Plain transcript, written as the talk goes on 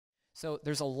So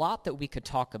there's a lot that we could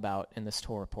talk about in this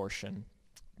Torah portion,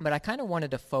 but I kind of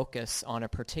wanted to focus on a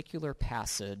particular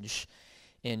passage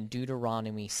in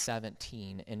Deuteronomy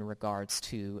 17 in regards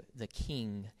to the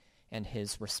king and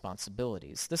his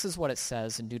responsibilities. This is what it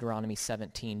says in Deuteronomy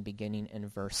 17, beginning in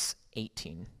verse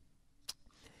 18.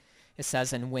 It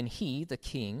says, "And when he, the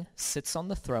king, sits on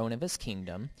the throne of his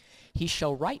kingdom, he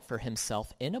shall write for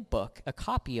himself in a book a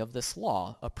copy of this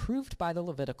law, approved by the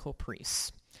Levitical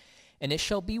priests. And it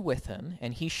shall be with him,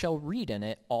 and he shall read in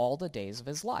it all the days of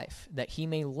his life, that he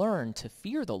may learn to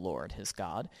fear the Lord his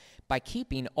God, by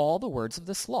keeping all the words of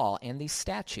this law and these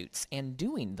statutes, and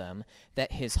doing them,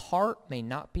 that his heart may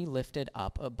not be lifted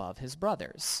up above his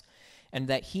brothers, and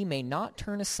that he may not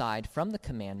turn aside from the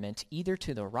commandment either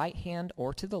to the right hand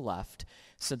or to the left,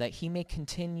 so that he may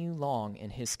continue long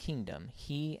in his kingdom,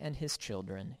 he and his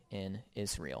children in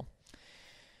Israel."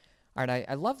 All right,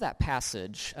 I love that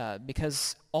passage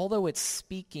because although it's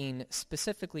speaking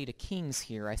specifically to kings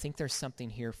here, I think there's something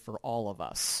here for all of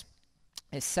us.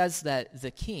 It says that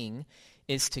the king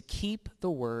is to keep the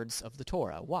words of the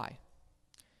Torah. Why?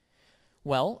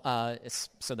 Well, it's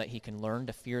so that he can learn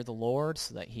to fear the Lord,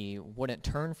 so that he wouldn't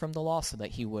turn from the law, so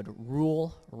that he would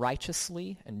rule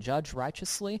righteously and judge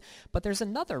righteously. But there's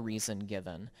another reason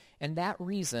given, and that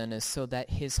reason is so that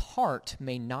his heart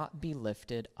may not be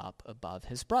lifted up above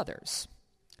his brothers.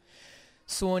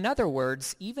 So in other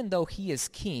words, even though he is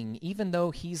king, even though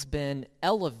he's been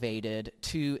elevated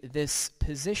to this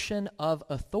position of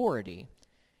authority,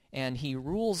 and he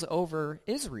rules over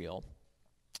Israel,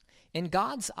 in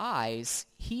God's eyes,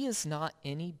 he is not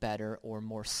any better or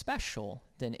more special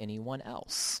than anyone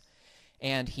else.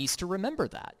 And he's to remember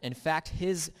that. In fact,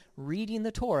 his reading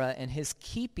the Torah and his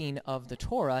keeping of the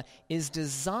Torah is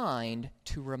designed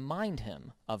to remind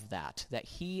him of that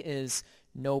he is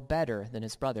no better than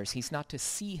his brothers. He's not to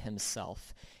see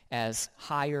himself as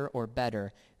higher or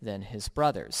better than his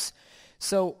brothers.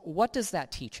 So what does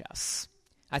that teach us?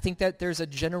 I think that there's a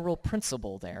general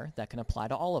principle there that can apply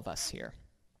to all of us here.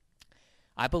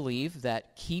 I believe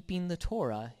that keeping the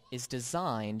Torah is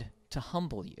designed to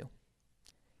humble you.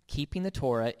 Keeping the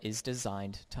Torah is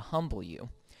designed to humble you.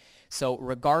 So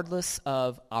regardless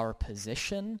of our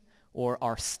position or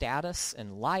our status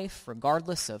in life,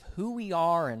 regardless of who we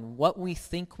are and what we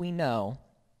think we know,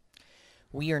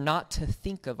 we are not to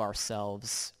think of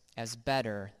ourselves as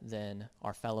better than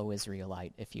our fellow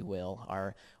Israelite, if you will,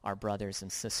 our brothers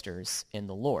and sisters in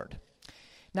the Lord.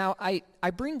 Now,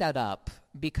 I bring that up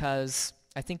because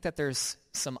I think that there's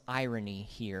some irony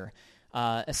here,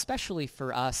 especially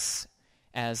for us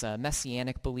as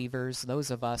Messianic believers,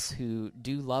 those of us who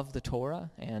do love the Torah,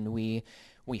 and we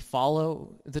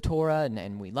follow the Torah,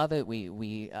 and we love it.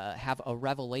 We have a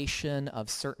revelation of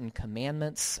certain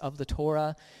commandments of the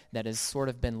Torah that has sort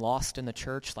of been lost in the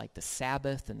church, like the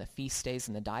Sabbath and the feast days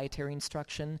and the dietary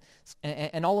instruction,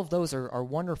 and all of those are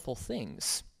wonderful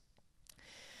things.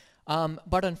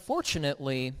 But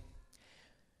unfortunately,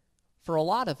 for a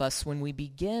lot of us, when we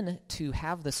begin to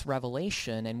have this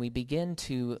revelation and we begin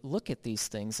to look at these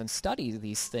things and study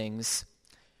these things,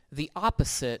 the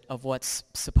opposite of what's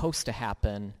supposed to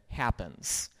happen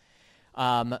happens.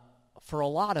 For a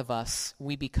lot of us,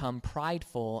 we become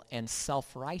prideful and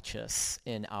self-righteous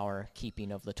in our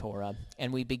keeping of the Torah,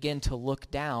 and we begin to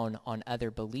look down on other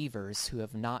believers who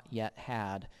have not yet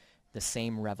had the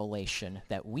same revelation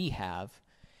that we have,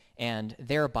 and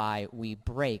thereby we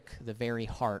break the very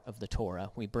heart of the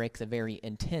Torah. We break the very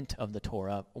intent of the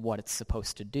Torah, what it's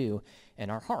supposed to do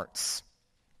in our hearts.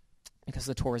 Because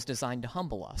the Torah is designed to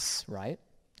humble us, right?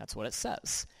 That's what it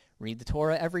says. Read the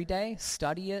Torah every day,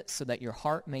 study it, so that your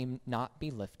heart may not be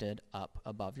lifted up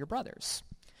above your brothers.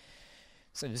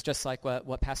 So it's just like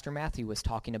what Pastor Matthew was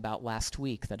talking about last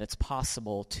week, that it's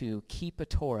possible to keep the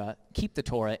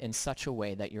Torah in such a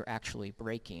way that you're actually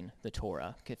breaking the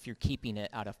Torah, if you're keeping it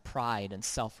out of pride and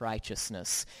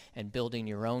self-righteousness and building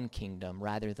your own kingdom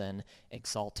rather than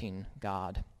exalting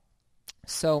God.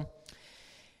 So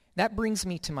that brings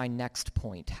me to my next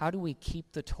point. How do we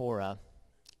keep the Torah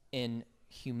in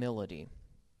humility?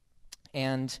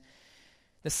 And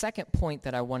the second point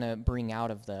that I want to bring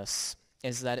out of this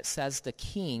is that it says the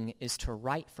king is to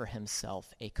write for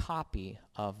himself a copy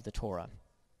of the Torah.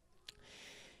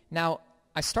 Now,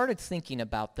 I started thinking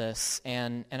about this,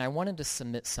 and I wanted to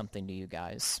submit something to you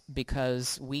guys,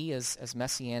 because we as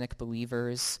Messianic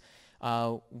believers,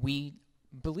 we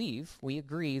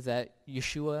agree that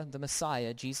Yeshua, the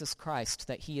Messiah, Jesus Christ,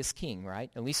 that he is king,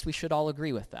 right? At least we should all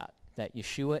agree with that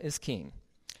Yeshua is king.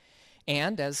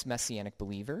 And as Messianic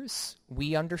believers,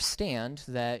 we understand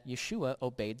that Yeshua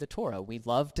obeyed the Torah. We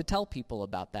love to tell people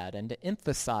about that and to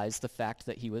emphasize the fact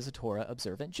that he was a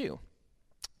Torah-observant Jew.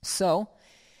 So,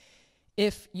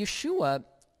 if Yeshua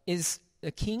is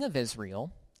the king of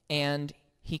Israel, and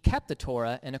he kept the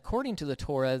Torah, and according to the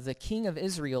Torah, the king of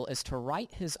Israel is to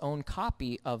write his own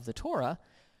copy of the Torah,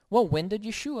 well, when did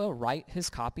Yeshua write his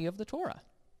copy of the Torah?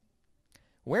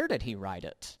 Where did he write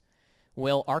it?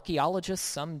 Will archaeologists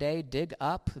someday dig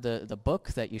up the book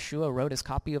that Yeshua wrote his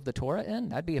copy of the Torah in?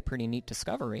 That'd be a pretty neat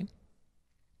discovery.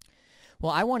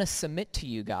 Well, I want to submit to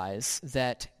you guys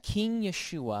that King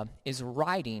Yeshua is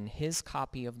writing his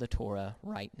copy of the Torah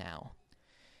right now.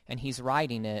 And he's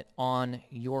writing it on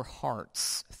your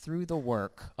hearts through the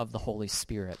work of the Holy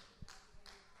Spirit.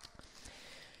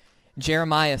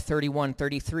 Jeremiah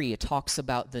 31:33, it talks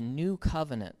about the new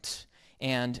covenant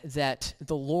and that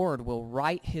the Lord will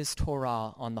write his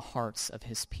Torah on the hearts of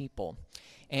his people.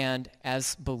 And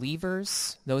as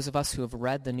believers, those of us who have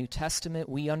read the New Testament,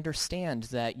 we understand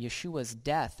that Yeshua's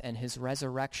death and his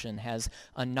resurrection has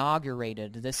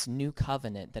inaugurated this new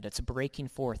covenant, that it's breaking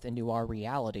forth into our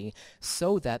reality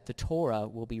so that the Torah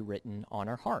will be written on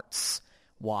our hearts.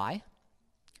 Why?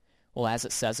 Well, as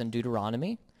it says in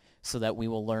Deuteronomy, so that we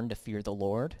will learn to fear the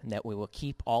Lord, and that we will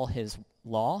keep all his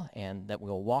law, and that we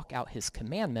will walk out his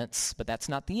commandments, but that's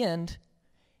not the end,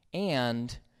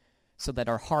 and so that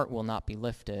our heart will not be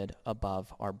lifted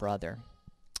above our brother.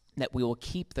 That we will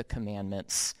keep the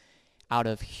commandments out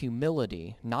of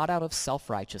humility, not out of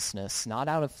self-righteousness, not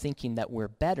out of thinking that we're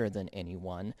better than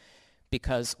anyone,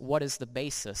 because what is the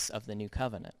basis of the new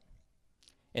covenant?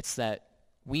 It's that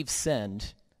we've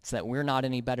sinned, it's that we're not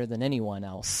any better than anyone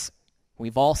else.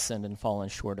 We've all sinned and fallen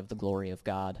short of the glory of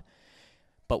God,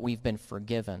 but we've been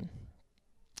forgiven,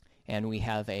 and we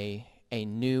have a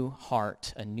new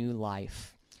heart, a new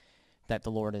life that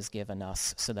the Lord has given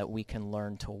us so that we can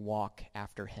learn to walk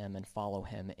after him and follow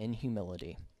him in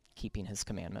humility, keeping his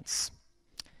commandments.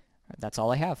 That's all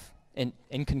I have.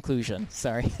 In conclusion,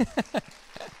 sorry.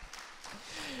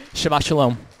 Shabbat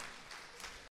Shalom.